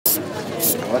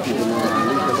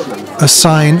A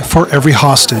sign for every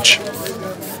hostage.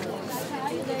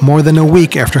 More than a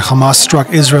week after Hamas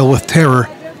struck Israel with terror,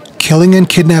 killing and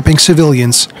kidnapping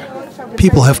civilians,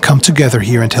 people have come together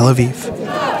here in Tel Aviv.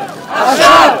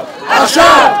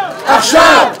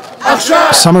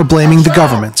 Some are blaming the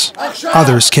government.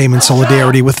 Others came in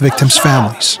solidarity with victims'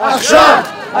 families.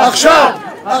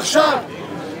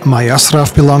 Maya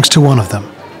Asraf belongs to one of them.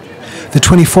 The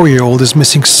 24-year-old is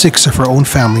missing 6 of her own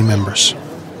family members.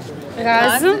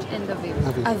 At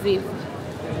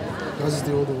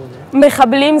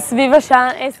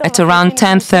around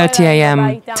 10:30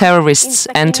 a.m., terrorists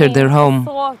entered their home,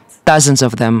 dozens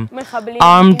of them,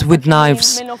 armed with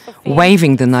knives,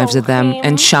 waving the knives at them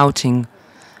and shouting.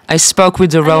 I spoke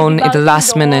with Doron at the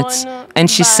last minute, and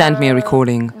she sent me a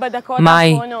recording. Mai,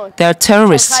 there are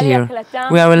terrorists here.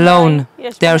 We are alone.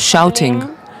 They are shouting.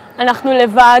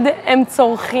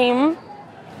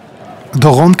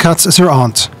 Doron Katz is her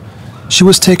aunt. She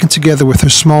was taken together with her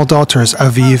small daughters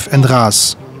Aviv and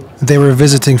Raz. They were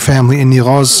visiting family in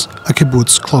Niroz, a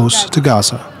kibbutz close to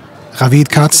Gaza. Ravid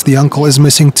Katz, the uncle, is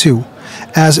missing too,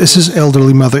 as is his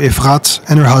elderly mother Efrat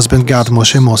and her husband Gad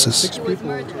Moshe Moses.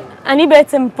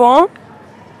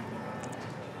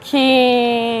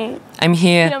 I'm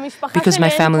here because my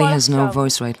family has no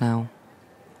voice right now.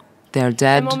 They are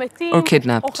dead or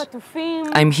kidnapped.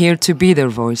 I'm here to be their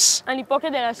voice.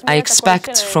 I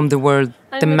expect from the world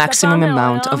the maximum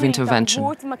amount of intervention.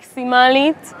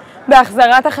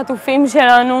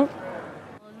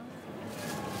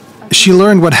 She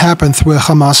learned what happened through a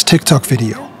Hamas TikTok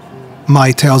video.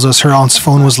 Mai tells us her aunt's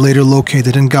phone was later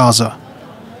located in Gaza.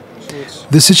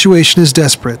 The situation is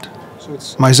desperate.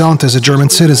 Mai's aunt is a German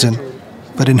citizen,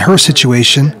 but in her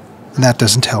situation, that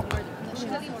doesn't help.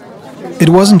 It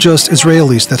wasn't just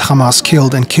Israelis that Hamas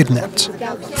killed and kidnapped.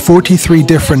 43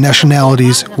 different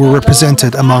nationalities were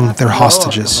represented among their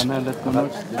hostages.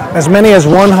 As many as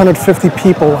 150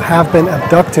 people have been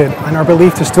abducted and are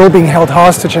believed to still being held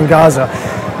hostage in Gaza.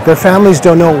 Their families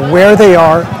don't know where they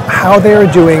are, how they are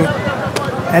doing,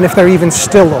 and if they're even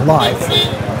still alive.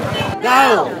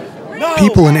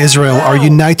 People in Israel are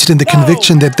united in the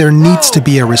conviction that there needs to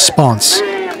be a response.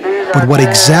 But what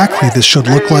exactly this should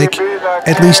look like,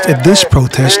 at least at this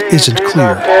protest, isn't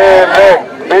clear.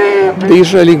 The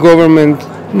Israeli government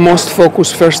must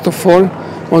focus first of all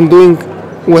on doing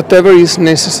whatever is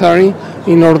necessary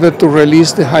in order to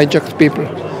release the hijacked people.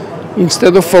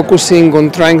 Instead of focusing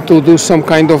on trying to do some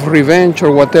kind of revenge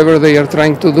or whatever they are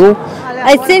trying to do.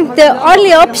 I think the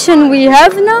only option we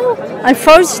have now,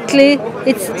 unfortunately,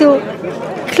 it's to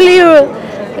clear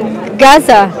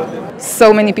Gaza.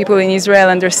 So many people in Israel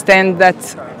understand that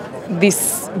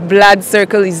this blood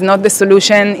circle is not the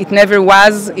solution. It never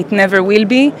was, it never will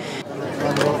be.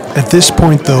 At this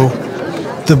point, though,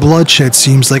 the bloodshed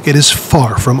seems like it is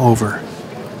far from over.